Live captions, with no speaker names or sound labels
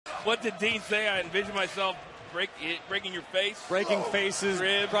What did Dean say? I envision myself breaking your face. Breaking faces,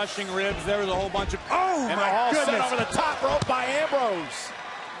 crushing ribs. There was a whole bunch of... Oh, and my goodness. Set over the top rope by Ambrose.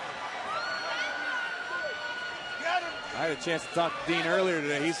 I had a chance to talk to Dean earlier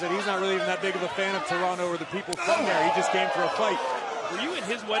today. He said he's not really even that big of a fan of Toronto or the people from there. He just came for a fight. Were you at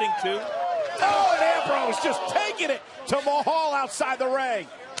his wedding too? Oh, and Ambrose just taking it to Mahal outside the ring.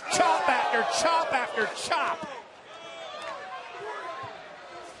 Chop after chop after chop.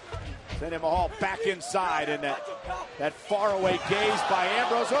 Sending Mahal back inside, and that faraway gaze by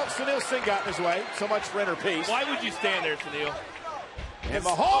Ambrose. Oh, Sunil Singh got in his way. So much for inner peace. Why would you stand there, Sunil? And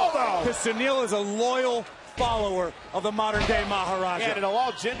Mahal, though. Because Sunil is a loyal follower of the modern-day Maharaja. And it'll allow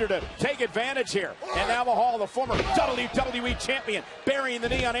Jinder to take advantage here. And now Mahal, the former WWE champion, burying the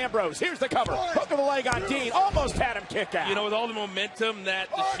knee on Ambrose. Here's the cover. Hook of the leg on Dean. Almost had him kick out. You know, with all the momentum that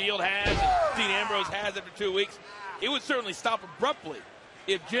the Shield has, and Dean Ambrose has after 2 weeks, it would certainly stop abruptly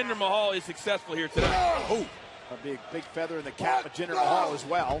if Jinder Mahal is successful here today. Oh, a big feather in the cap of Jinder Mahal as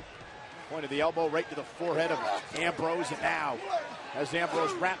well. Point of the elbow right to the forehead of Ambrose, and now as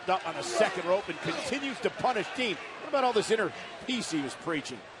Ambrose wrapped up on the second rope and continues to punish Dean. What about all this inner peace he was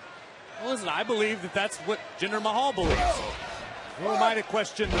preaching? Well, listen, I believe that that's what Jinder Mahal believes. Who am I to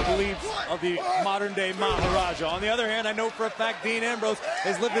question the beliefs of the modern-day Maharaja? On the other hand, I know for a fact Dean Ambrose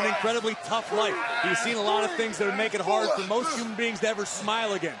has lived an incredibly tough life. He's seen a lot of things that would make it hard for most human beings to ever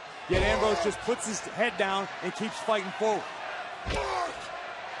smile again. Yet Ambrose just puts his head down and keeps fighting forward.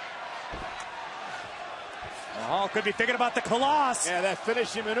 Mahal could be thinking about the Colossus. Yeah, that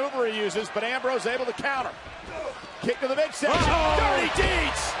finishing maneuver he uses, but Ambrose able to counter. Kick to the midsection. Dirty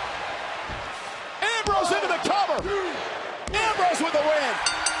deeds. Ambrose into the cover. Ambrose with the win.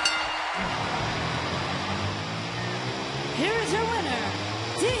 Here's your winner,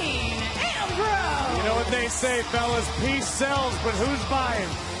 Dean Ambrose. You know what they say, fellas, peace sells, but who's buying?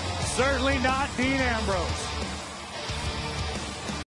 Certainly not Dean Ambrose.